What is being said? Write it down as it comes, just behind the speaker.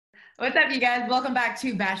What's up, you guys? Welcome back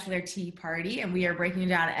to Bachelor Tea Party, and we are breaking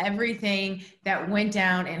down everything that went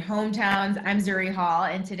down in hometowns. I'm Zuri Hall,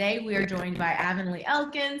 and today we are joined by Avonlea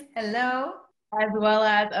Elkins. Hello. As well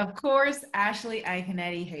as, of course, Ashley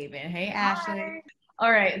Iaconetti Haibon. Hey, Ashley. Hi.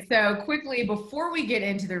 All right, so quickly, before we get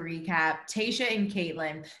into the recap, Tayshia and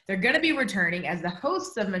Kaitlyn, they're going to be returning as the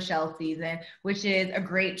hosts of Michelle's season, which is a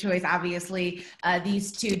great choice. Obviously,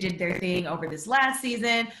 these two did their thing over this last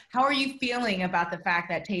season. How are you feeling about the fact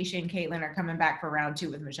that Tayshia and Kaitlyn are coming back for round 2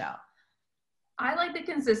 with Michelle? I like the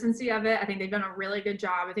consistency of it. I think they've done a really good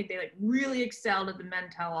job. I think they really excelled at the Men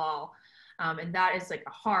Tell All. And that is a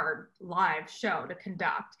hard live show to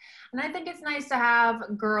conduct. And I think it's nice to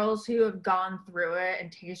have girls who have gone through it, and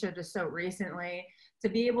Tayshia just so recently, to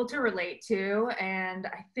be able to relate to. And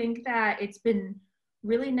I think that it's been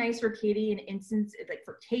really nice for Katie in instance,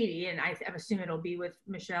 for Katie, and I'm assuming it'll be with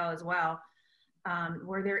Michelle as well,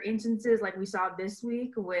 where there are instances like we saw this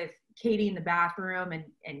week with Katie in the bathroom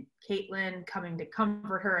and Kaitlyn coming to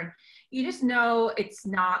comfort her. And you just know it's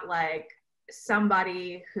not like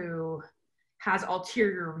somebody who has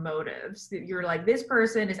ulterior motives. You're like, this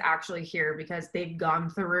person is actually here because they've gone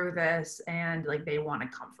through this and they want to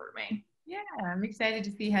comfort me. Yeah, I'm excited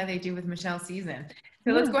to see how they do with Michelle's season.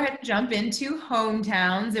 So let's go ahead and jump into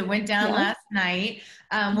hometowns. It went down last night.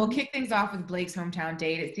 We'll kick things off with Blake's hometown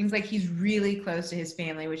date. It seems like he's really close to his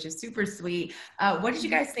family, which is super sweet. What did you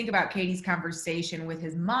guys think about Katie's conversation with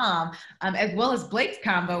his mom, as well as Blake's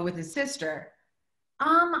combo with his sister?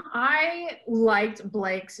 I liked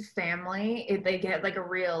Blake's family. They get a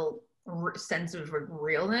real sense of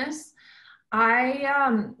realness.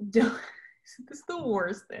 This is the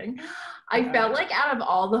worst thing. I felt like out of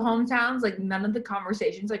all the hometowns, none of the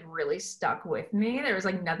conversations really stuck with me. There was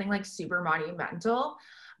nothing super monumental.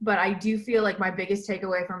 But I do feel my biggest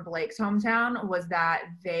takeaway from Blake's hometown was that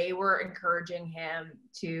they were encouraging him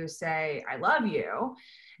to say, I love you,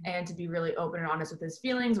 and to be really open and honest with his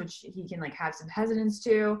feelings, which he can have some hesitance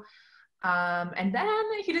to. And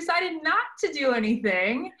then he decided not to do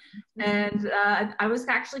anything. And I was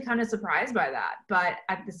actually kind of surprised by that. But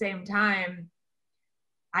at the same time,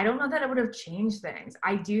 I don't know that it would have changed things.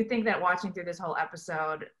 I do think that watching through this whole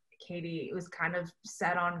episode, Katie was kind of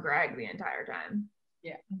set on Greg the entire time.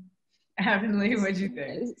 Yeah. Avonlea, what'd you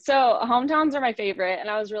think? So hometowns are my favorite, and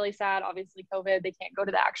I was really sad. Obviously, COVID, they can't go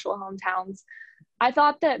to the actual hometowns. I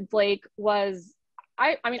thought that Blake was,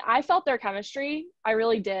 I mean, I felt their chemistry. I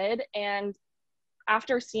really did. And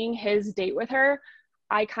after seeing his date with her,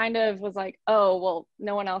 I kind of was like, oh, well,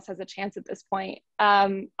 no one else has a chance at this point.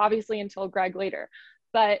 Obviously until Greg later.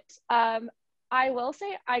 But I will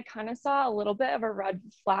say I kind of saw a little bit of a red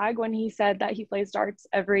flag when he said that he plays darts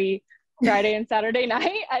every Friday and Saturday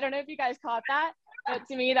night. I don't know if you guys caught that, but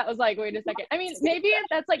to me that was wait a second. I mean, maybe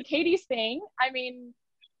that's Katie's thing. I mean,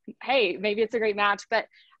 hey, maybe it's a great match, but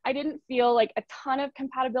I didn't feel a ton of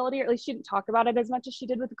compatibility, or at least she didn't talk about it as much as she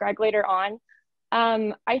did with Greg later on.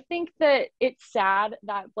 I think that it's sad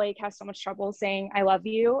that Blake has so much trouble saying I love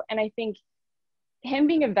you, and I think him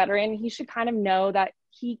being a veteran, he should kind of know that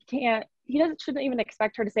shouldn't even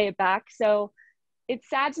expect her to say it back. So it's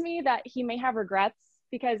sad to me that he may have regrets,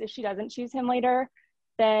 because if she doesn't choose him later,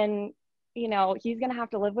 then, he's going to have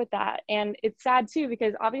to live with that. And it's sad too,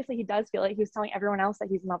 because obviously he does feel like he was telling everyone else that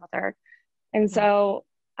he's in love with her. And so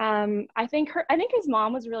I think his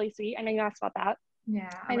mom was really sweet. I know you asked about that. Yeah.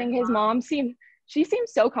 I think his mom seemed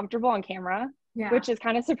so comfortable on camera, which is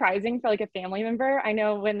kind of surprising for a family member. I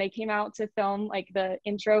know when they came out to film the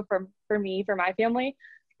intro for my family,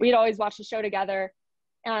 we'd always watch the show together.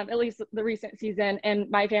 At least the recent season, and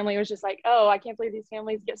my family was just oh, I can't believe these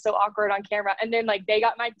families get so awkward on camera. And then they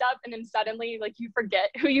got mic'd up, and then suddenly you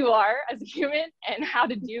forget who you are as a human and how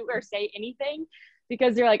to do or say anything,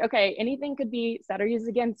 because you're okay, anything could be said or used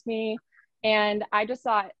against me. And I just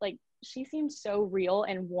thought she seemed so real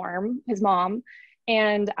and warm, his mom,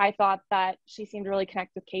 and I thought that she seemed to really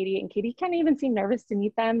connect with Katie, and Katie kind of even seemed nervous to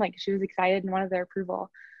meet them, she was excited and wanted their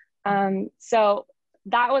approval. So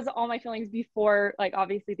that was all my feelings before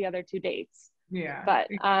obviously the other 2 dates. Yeah. But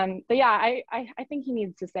yeah, I think he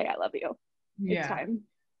needs to say I love you. Yeah. It's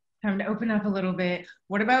time to open up a little bit.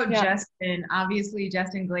 What about Justin? Obviously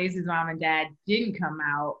Justin Glaze's mom and dad didn't come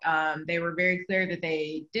out. They were very clear that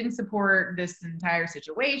they didn't support this entire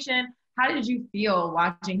situation. How did you feel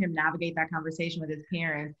watching him navigate that conversation with his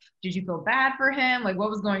parents? Did you feel bad for him? What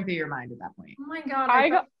was going through your mind at that point? Oh my God, I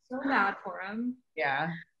felt so bad for him. Yeah.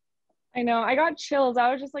 I know, I got chills.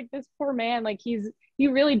 I was just this poor man, he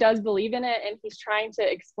really does believe in it, and he's trying to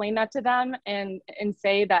explain that to them and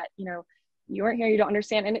say that, you weren't here, you don't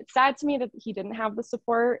understand. And it's sad to me that he didn't have the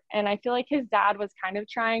support. And I feel his dad was kind of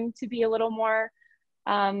trying to be a little more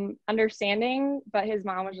understanding, but his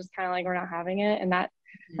mom was just kind of like, we're not having it. And that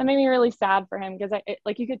made me really sad for him, because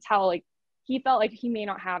like you could tell, like he felt like he may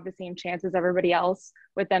not have the same chance as everybody else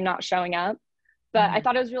with them not showing up. But I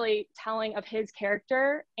thought it was really telling of his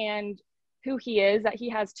character and who he is, that he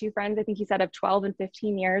has two friends, I think he said, of 12 and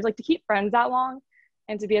 15 years, like to keep friends that long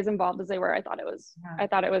and to be as involved as they were. I thought it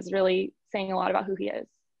was really saying a lot about who he is.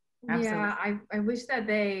 Absolutely. Yeah, I wish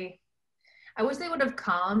they would have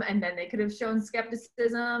come and then they could have shown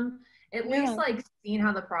skepticism, at least like seeing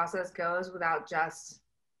how the process goes without just,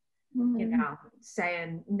 you know,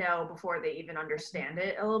 saying no before they even understand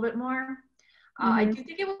it a little bit more. I do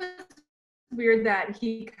think it was weird that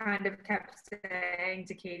he kind of kept saying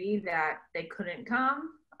to Katie that they couldn't come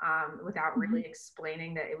without really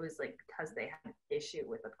explaining that it was like because they had an issue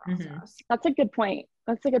with the process. That's a good point.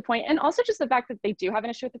 And also just the fact that they do have an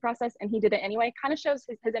issue with the process and he did it anyway kind of shows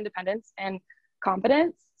his independence and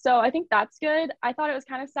confidence. So I think that's good. I thought it was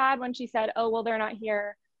kind of sad when she said, oh, well, they're not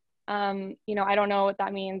here. You know, I don't know what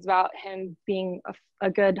that means about him being a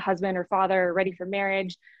good husband or father, ready for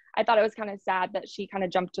marriage. I thought it was kind of sad that she kind of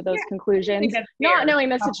jumped to those conclusions, not knowing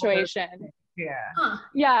the situation.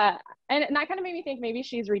 Yeah. And that kind of made me think maybe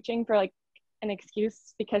she's reaching for like an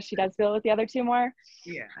excuse because she does feel with the other two more.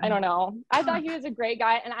 I don't know. I thought he was a great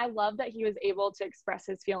guy, and I love that he was able to express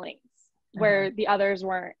his feelings where the others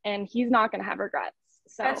weren't, and he's not going to have regrets.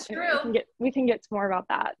 So that's true. We can get to more about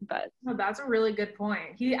that, but no, that's a really good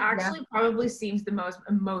point. He actually probably seems the most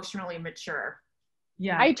emotionally mature.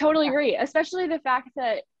 I totally agree, especially the fact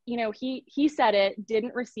that, you know, he said it,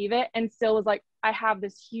 didn't receive it, and still was like, I have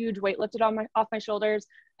this huge weight lifted off my shoulders.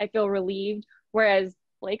 I feel relieved. Whereas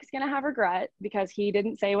Blake's gonna have regret because he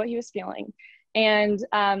didn't say what he was feeling. And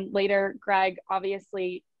later, Greg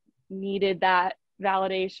obviously needed that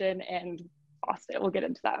validation and lost it. We'll get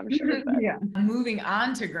into that, I'm sure. Moving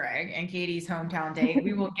on to Greg and Katie's hometown date,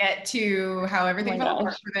 we will get to how everything fell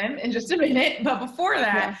apart for them in just a minute. But before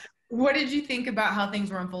that, what did you think about how things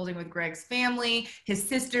were unfolding with Greg's family? His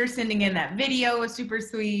sister sending in that video was super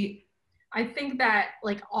sweet. I think that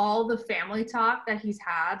like all the family talk that he's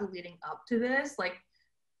had leading up to this, like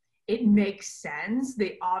it makes sense.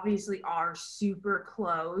 They obviously are super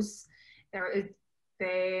close.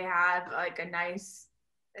 They have like a nice,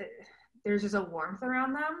 there's just a warmth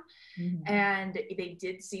around them. And they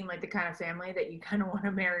did seem like the kind of family that you kind of want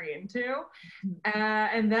to marry into.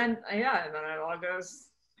 And then it all goes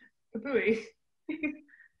kapooey.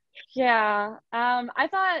 I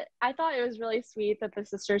thought it was really sweet that the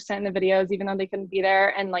sisters sent the videos even though they couldn't be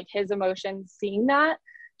there, and like his emotions seeing that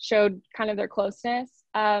showed kind of their closeness.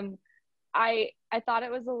 I thought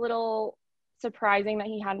it was a little surprising that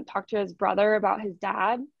he hadn't talked to his brother about his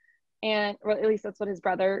dad, or at least that's what his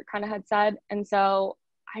brother kind of had said. And so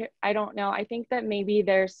I don't know, I think that maybe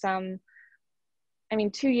there's 2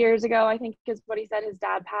 years ago, I think is what he said, his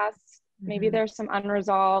dad passed. Maybe there's some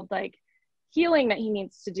unresolved like healing that he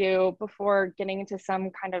needs to do before getting into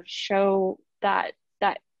some kind of show that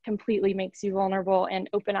completely makes you vulnerable and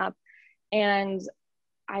open up. And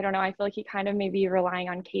I don't know, I feel like he kind of may be relying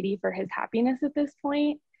on Katie for his happiness at this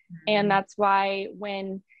point. And that's why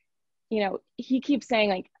when, you know, he keeps saying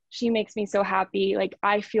like, she makes me so happy, like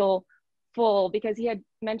I feel full, because he had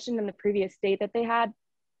mentioned in the previous date that they had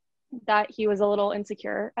that he was a little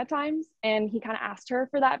insecure at times, and he kind of asked her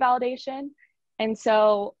for that validation. And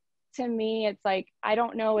so to me, it's like, I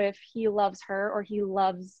don't know if he loves her or he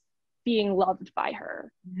loves being loved by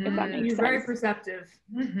her, if that makes sense. Very perceptive.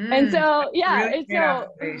 And so, really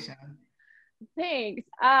thanks.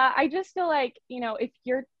 I just feel like, you know, if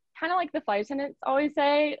you're kind of like the flight attendants always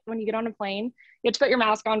say, when you get on a plane, you have to put your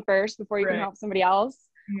mask on first before you can help somebody else.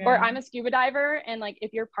 Or I'm a scuba diver, and like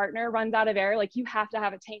if your partner runs out of air, like you have to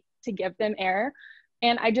have a tank to give them air.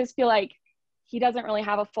 And I just feel like he doesn't really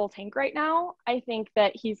have a full tank right now. I think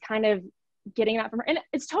that he's kind of getting that from her, and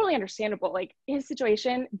it's totally understandable. Like his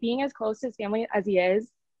situation, being as close to his family as he is,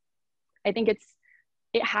 I think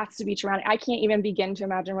it has to be traumatic. I can't even begin to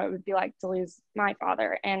imagine what it would be like to lose my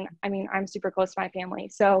father. And I mean, I'm super close to my family.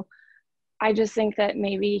 So I just think that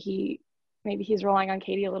maybe he's relying on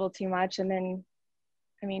Katie a little too much. And then,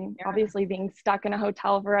 I mean, obviously being stuck in a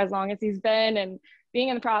hotel for as long as he's been and being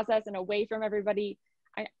in the process and away from everybody,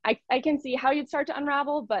 I can see how you'd start to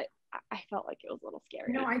unravel, but I felt like it was a little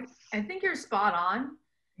scary. No, I think you're spot on.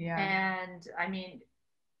 And I mean,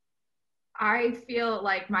 I feel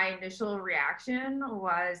like my initial reaction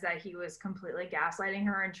was that he was completely gaslighting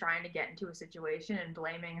her and trying to get into a situation and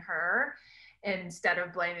blaming her instead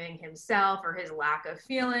of blaming himself or his lack of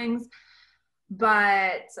feelings.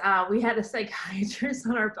 But we had a psychiatrist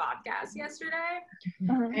on our podcast yesterday,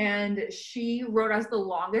 and she wrote us the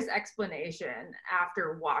longest explanation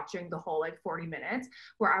after watching the whole 40 minutes,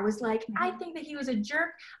 where I was like, I think that he was a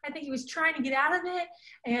jerk. I think he was trying to get out of it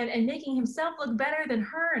and making himself look better than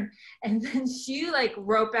her. And then she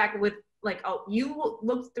wrote back with oh, you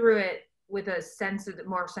looked through it with a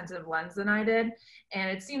more sensitive lens than I did. And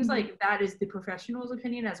it seems like that is the professional's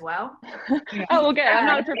opinion as well. Yeah. Oh, okay. I'm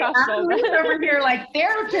not a professional. Over here,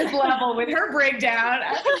 therapist level with her breakdown.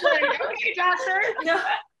 I was like, okay, doctor. No.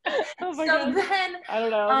 Oh my so God. then, I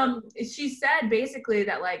don't know. she said basically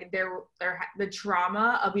that the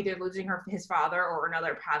trauma of either losing his father or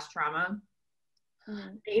another past trauma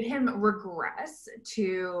made him regress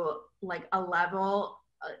to a level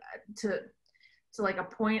to a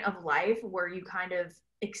point of life where you kind of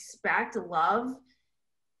expect love,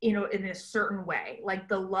 in a certain way.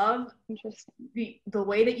 The love, the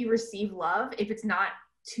way that you receive love, if it's not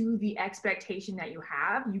to the expectation that you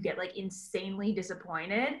have, you get insanely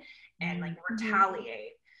disappointed and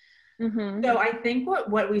retaliate. So I think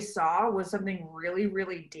what we saw was something really,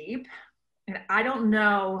 really deep. And I don't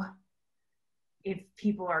know if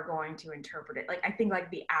people are going to interpret it. I think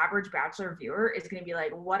the average Bachelor viewer is going to be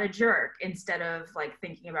what a jerk, instead of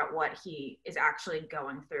thinking about what he is actually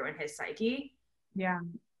going through in his psyche. Yeah.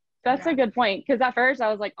 That's a good point. Cause at first I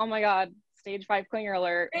was like, oh my God, stage 5 clinger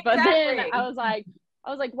alert. Exactly. But then I was like,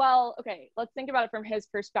 well, okay, let's think about it from his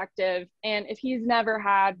perspective. And if he's never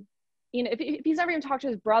had, if he's never even talked to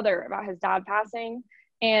his brother about his dad passing,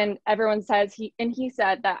 and everyone says he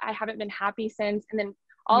said that I haven't been happy since, and then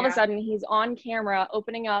all of a sudden he's on camera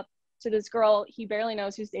opening up to this girl he barely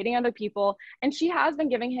knows who's dating other people, and she has been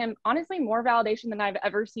giving him honestly more validation than I've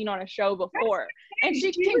ever seen on a show before. And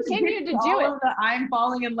she continued to do it. I'm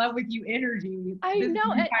falling in love with you energy. I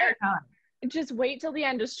know. Entire time. Just wait till the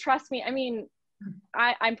end. Just trust me. I mean,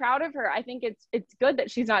 I'm proud of her. I think it's good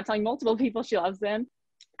that she's not telling multiple people she loves them.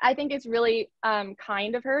 I think it's really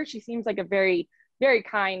kind of her. She seems like a very, very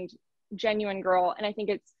kind, genuine girl. And I think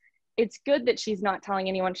it's good that she's not telling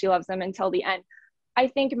anyone she loves them until the end. I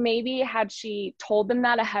think maybe had she told them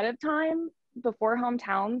that ahead of time before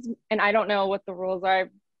hometowns, and I don't know what the rules are, I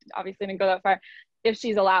obviously didn't go that far, if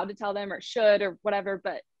she's allowed to tell them or should or whatever,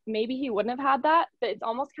 but maybe he wouldn't have had that. But it's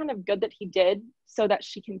almost kind of good that he did, so that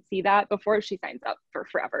she can see that before she signs up for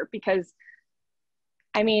forever. Because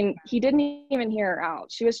I mean, he didn't even hear her out.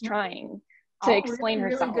 She was trying to explain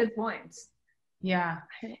herself. Really good points. Yeah.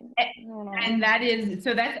 And I was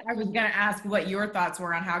going to ask what your thoughts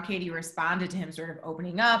were on how Katie responded to him sort of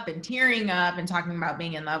opening up and tearing up and talking about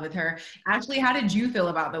being in love with her. Actually, how did you feel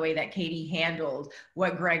about the way that Katie handled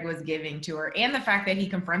what Greg was giving to her, and the fact that he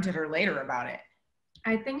confronted her later about it?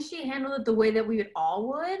 I think she handled it the way that we all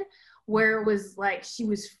would, where it was she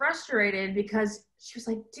was frustrated because she was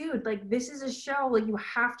like, dude, this is a show. You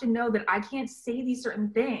have to know that I can't say these certain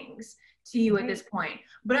things to you at this point,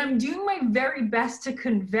 but I'm doing my very best to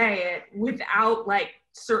convey it without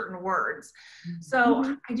certain words.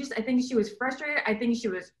 So I think she was frustrated. I think she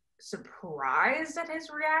was surprised at his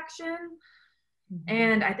reaction.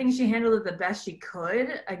 And I think she handled it the best she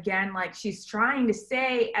could. Again, she's trying to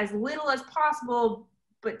say as little as possible,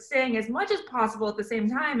 but saying as much as possible at the same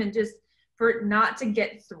time. And just for it not to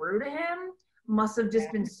get through to him must have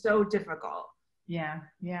just been so difficult. Yeah.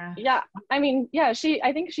 I mean, I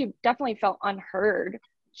think she definitely felt unheard.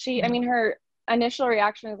 I mean, her initial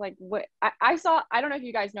reaction is what I saw. I don't know if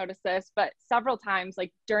you guys noticed this, but several times,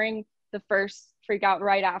 during the first freak out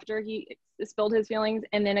right after he spilled his feelings,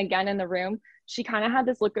 and then again in the room, she kind of had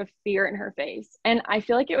this look of fear in her face. And I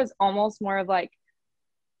feel like it was almost more of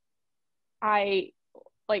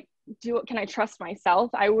can I trust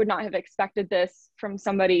myself? I would not have expected this from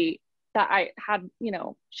somebody that I had,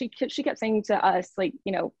 she kept saying to us,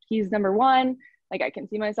 he's number one, I can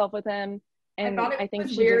see myself with him. And I think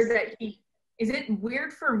it's weird is it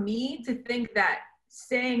weird for me to think that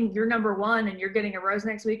saying you're number one and you're getting a rose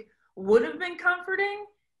next week would have been comforting?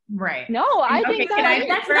 Right. No, I think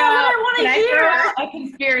that's not what I want to hear. A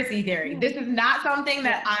conspiracy theory. This is not something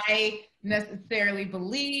that I necessarily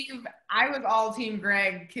believe. I was all team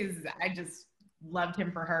Greg because I just loved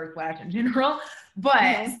him for her / in general.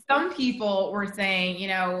 But some people were saying,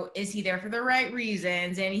 is he there for the right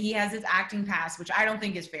reasons? And he has his acting past, which I don't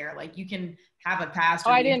think is fair. You can have a past.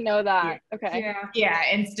 Oh, I didn't know that. Okay. Yeah,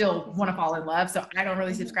 and still want to fall in love. So I don't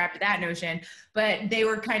really subscribe to that notion. But they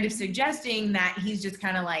were kind of suggesting that he's just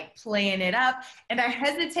kind of like playing it up. And I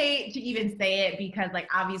hesitate to even say it because like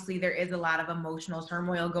obviously there is a lot of emotional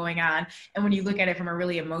turmoil going on. And when you look at it from a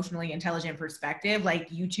really emotionally intelligent perspective, like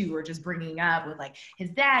you two were just bringing up with like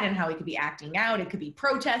his dad and how he could be acting out, it could be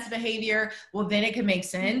protest behavior. Well, then it could make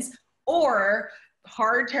sense. Or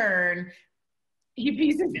hard turn, he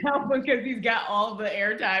pieces out because he's got all the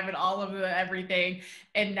airtime and all of the everything.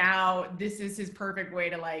 And now this is his perfect way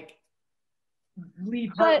to like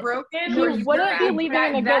leave heartbroken. He wouldn't be leaving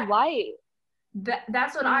in a good light.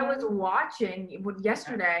 That's what I was watching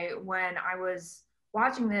yesterday when I was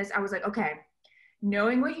watching this. I was like, okay,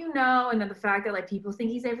 knowing what you know, and then the fact that like people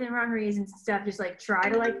think he's there for the wrong reasons and stuff, just like try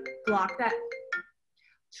to block that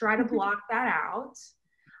out.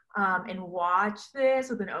 And watch this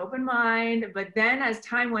with an open mind. But then as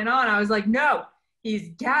time went on, I was like, no, he's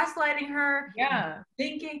gaslighting her. Yeah.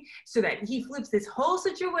 Thinking so that he flips this whole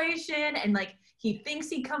situation and like he thinks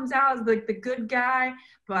he comes out as like the good guy,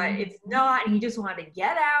 but it's not. And he just wanted to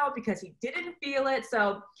get out because he didn't feel it.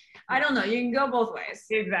 So I don't know. You can go both ways.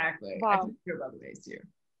 Exactly. Wow. I can go both ways too.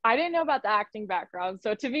 I didn't know about the acting background.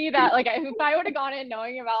 So to me that like if I would have gone in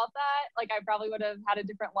knowing about that, like I probably would have had a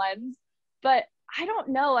different lens. But I don't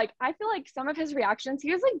know, like, I feel like some of his reactions,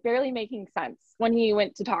 he was like barely making sense when he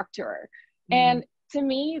went to talk to her. And to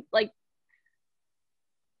me, like,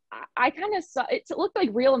 I kind of saw, it looked like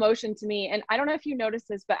real emotion to me. And I don't know if you noticed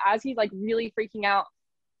this, but as he's like really freaking out,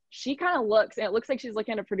 she kind of looks, and it looks like she's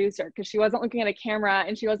looking at a producer because she wasn't looking at a camera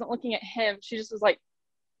and she wasn't looking at him. She just was like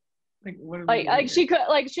what she could,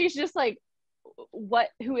 like, she's just like,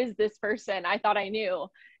 who is this person? I thought I knew.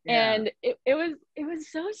 Yeah. And it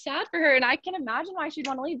was so sad for her. And I can imagine why she'd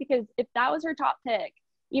want to leave, because if that was her top pick,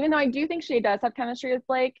 even though I do think she does have chemistry with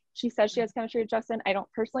Blake, she says she has chemistry with Justin. I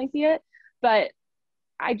don't personally see it, but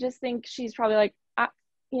I just think she's probably like,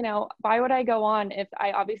 why would I go on if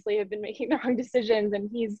I obviously have been making the wrong decisions and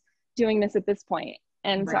he's doing this at this point?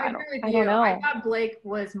 And so I don't know. I thought Blake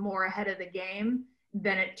was more ahead of the game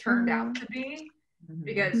than it turned out to be,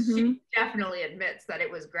 because she definitely admits that it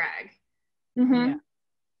was Greg.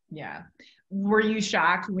 Yeah. Were you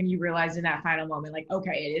shocked when you realized in that final moment, like,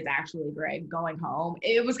 okay, it is actually Greg going home?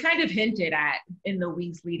 It was kind of hinted at in the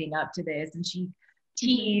weeks leading up to this. And she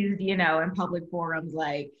teased, in public forums,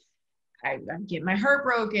 like, I'm getting my heart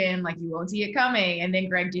broken, like, you won't see it coming. And then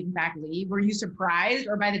Greg did in fact leave. Were you surprised?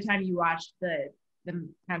 Or by the time you watched the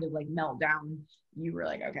kind of like meltdown, you were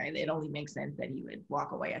like, okay, it only makes sense that he would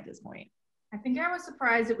walk away at this point? I think I was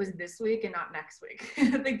surprised it was this week and not next week.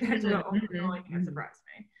 I think that's what only kind of surprised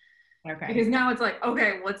me. Okay. Because now it's like,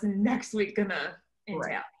 okay, what's next week gonna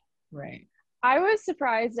entail? Right. I was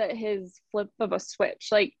surprised at his flip of a switch.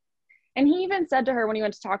 Like, and he even said to her when he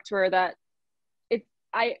went to talk to her that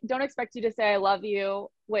I don't expect you to say I love you,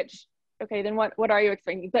 which, okay, then what are you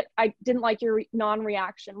expecting? But I didn't like your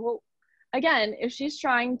non-reaction. Well, again, if she's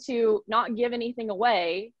trying to not give anything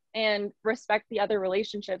away and respect the other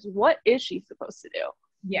relationships, what is she supposed to do?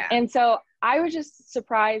 Yeah. And so I was just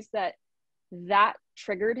surprised that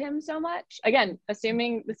triggered him so much. Again,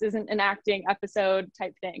 assuming this isn't an acting episode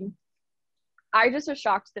type thing, I just was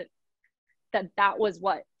shocked that was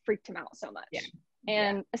what freaked him out so much. Yeah.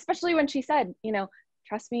 And especially when she said,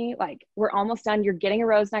 trust me, like, we're almost done, you're getting a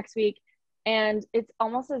rose next week. And it's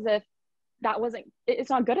almost as if it's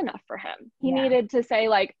not good enough for him. He needed to say,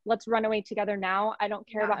 like, let's run away together now. I don't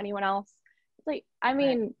care about anyone else. It's like, I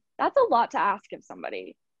mean, that's a lot to ask of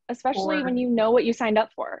somebody, especially when you know what you signed up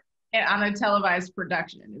for. And on a televised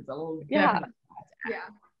production, it's a little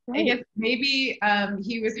Right. I guess maybe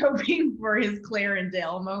he was hoping for his Claire and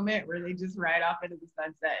Dale moment where they just ride off into the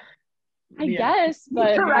sunset. I guess,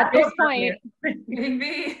 but at this point,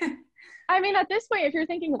 maybe. I mean, at this point, if you're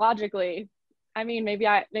thinking logically, I mean, maybe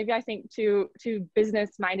I think too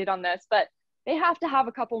business minded on this, but they have to have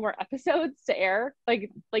a couple more episodes to air. Like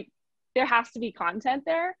there has to be content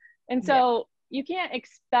there, and so you can't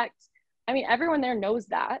expect. I mean, everyone there knows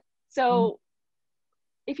that. So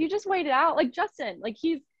if you just wait it out, like Justin, like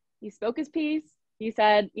he spoke his piece. He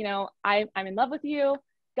said, I'm in love with you.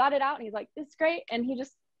 Got it out, and he's like, this is great. And he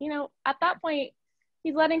just, at that point,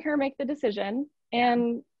 he's letting her make the decision.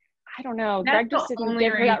 And I don't know. That's Greg just didn't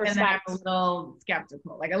give her that respect. I'm a little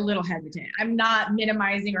skeptical, like a little hesitant. I'm not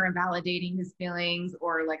minimizing or invalidating his feelings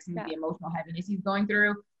or like some of the emotional heaviness he's going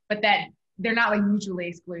through, but that they're not like mutually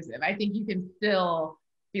exclusive. I think you can still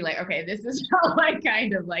be like, okay, this is not like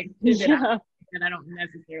kind of like pivot and I don't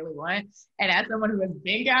necessarily want. And as someone who has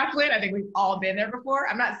been gaslit, I think we've all been there before.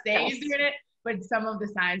 I'm not saying he's doing it, but some of the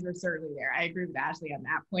signs are certainly there. I agree with Ashley on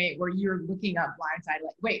that point where you're looking up blindsided,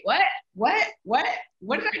 like, wait, what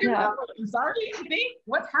did I do wrong? I'm sorry, I think,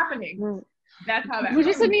 what's happening? That's how that We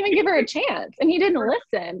just didn't even give her a chance, and he didn't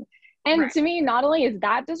listen. And to me, not only is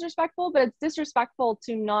that disrespectful, but it's disrespectful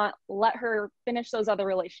to not let her finish those other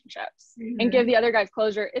relationships and give the other guys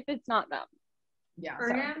closure if it's not them. Yeah.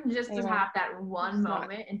 For him just to have that one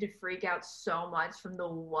moment and to freak out so much from the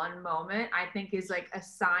one moment, I think is like a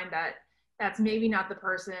sign that that's maybe not the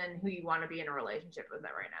person who you want to be in a relationship with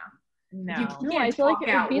right now. No. You can't talk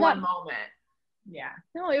out one moment. Yeah.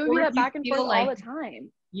 No, it would be that back and forth all the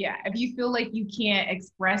time. Yeah, if you feel like you can't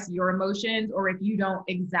express your emotions, or if you don't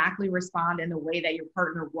exactly respond in the way that your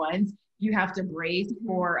partner wants, you have to brace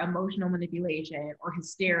for emotional manipulation or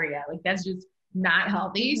hysteria. Like, that's just not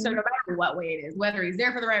healthy. So no matter what way it is, whether he's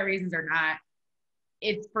there for the right reasons or not,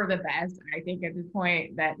 it's for the best, I think, at this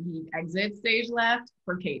point, that he exits stage left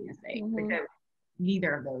for Katie's sake, because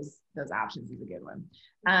neither of those options is a good one.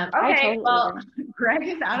 Okay, well, Greg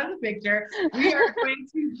is out of the picture. We are going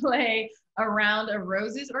to play a round of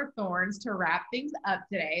roses or thorns to wrap things up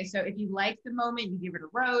today. So if you liked the moment, you give it a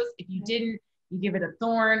rose. If you didn't, you give it a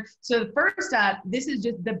thorn. So first up, this is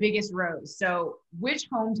just the biggest rose. So which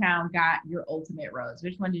hometown got your ultimate rose?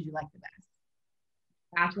 Which one did you like the best?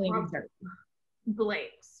 Ashley and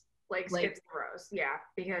Blake's gets the rose. Yeah,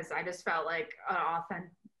 because I just felt like an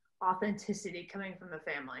authenticity coming from the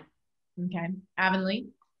family. Okay. Avonlea?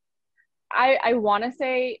 I want to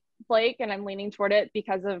say Blake, and I'm leaning toward it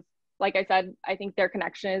because of, like I said, I think their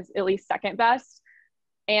connection is at least second best.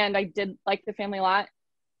 And I did like the family a lot.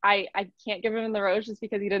 I can't give him the rose just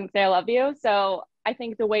because he didn't say I love you. So I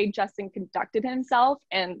think the way Justin conducted himself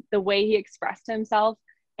and the way he expressed himself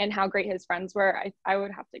and how great his friends were, I would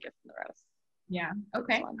have to give him the rose. Yeah.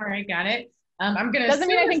 Okay. All right. Got it. I'm going to Doesn't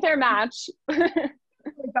mean I think they're a match.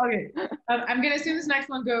 Okay. I'm going to assume this next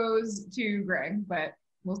one goes to Greg, but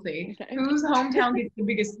we'll see. Okay. Whose hometown gets the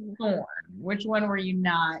biggest thorn? Which one were you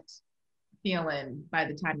not feeling by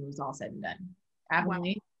the time it was all said and done?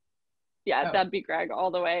 Avonlea? Yeah, that'd be Greg all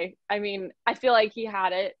the way. I mean, I feel like he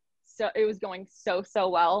had it. So it was going so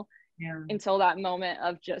well until that moment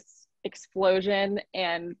of just explosion.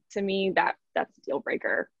 And to me, that's a deal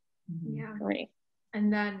breaker. Yeah. For me.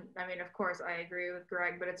 And then, I mean, of course, I agree with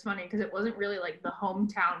Greg, but it's funny because it wasn't really like the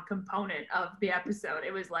hometown component of the episode.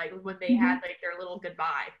 It was like when they had like their little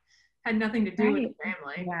goodbye. Had nothing to do with the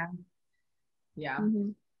family. Yeah. Yeah.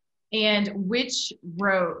 And which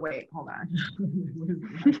road, wait, hold on.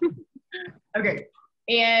 Okay.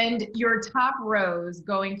 And your top rose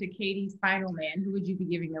going to Katie's final man, who would you be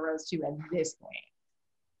giving the rose to at this point?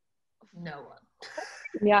 No one.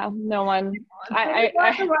 Yeah, no one. I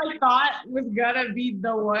thought was gonna be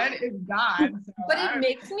the one is gone. So but it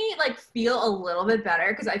makes me like feel a little bit better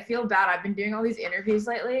because I feel bad. I've been doing all these interviews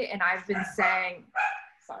lately, and I've been saying,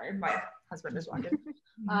 sorry, my husband is walking.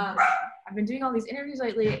 I've been doing all these interviews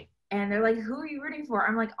lately, and they're like, "Who are you rooting for?"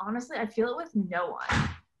 I'm like, honestly, I feel it with no one,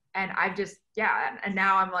 and I've just and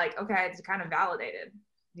now I'm like, okay, it's kind of validated.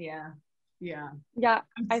 Yeah.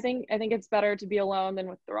 I think it's better to be alone than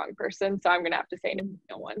with the wrong person. So I'm gonna have to say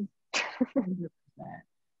no one. 100%.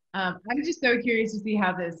 I'm just so curious to see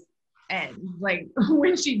how this ends. Like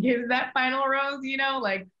when she gives that final rose,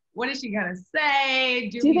 like what is she gonna say?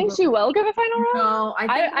 Do you think she will give a final rose? No,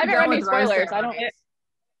 I haven't read any spoilers. I don't.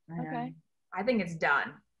 Okay. I think it's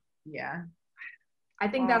done. Yeah. I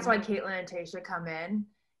think that's why Caitlin and Tayshia come in.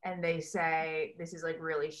 And they say, this is like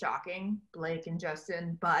really shocking, Blake and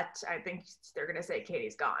Justin, but I think they're going to say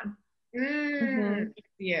Katie's gone. I can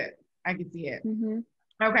see it.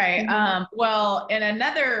 Okay. Well, in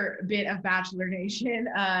another bit of Bachelor Nation,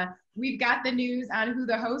 we've got the news on who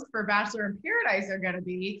the hosts for Bachelor in Paradise are going to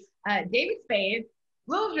be. David Spade,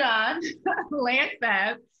 Lil Jon, Lance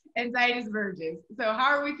Bass, and Titus Burgess. So how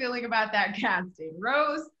are we feeling about that casting?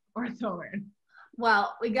 Rose or thorn?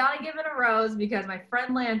 Well, we got to give it a rose because my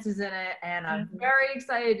friend Lance is in it, and I'm very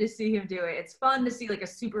excited to see him do it. It's fun to see like a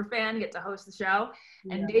super fan get to host the show,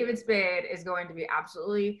 and David Spade is going to be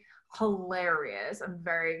absolutely hilarious. I'm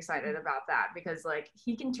very excited about that because like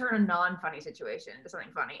he can turn a non-funny situation into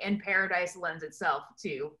something funny, and Paradise lends itself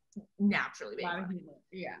to naturally being funny.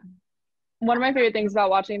 Yeah. One of my favorite things about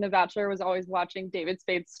watching The Bachelor was always watching David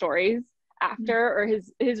Spade's stories after or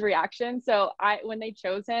his reaction. So when they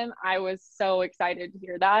chose him, I was so excited to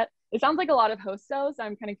hear that. It sounds like a lot of hosts though, so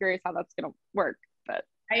I'm kind of curious how that's gonna work. But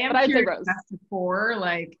I'd say Rose. Four. How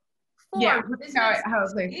it's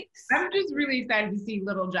like. I'm just really excited to see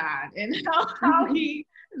Little John and how he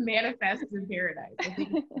manifests in Paradise. I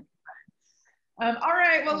think All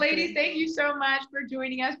right. Well, ladies, thank you so much for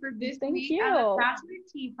joining us for this week on the Bachelor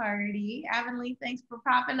Tea Party. Avonlea, thanks for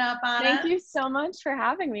popping up on us. Thank you so much for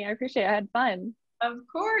having me. I appreciate it. I had fun. Of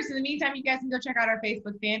course. In the meantime, you guys can go check out our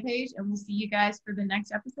Facebook fan page, and we'll see you guys for the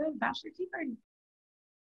next episode of Bachelor Tea Party.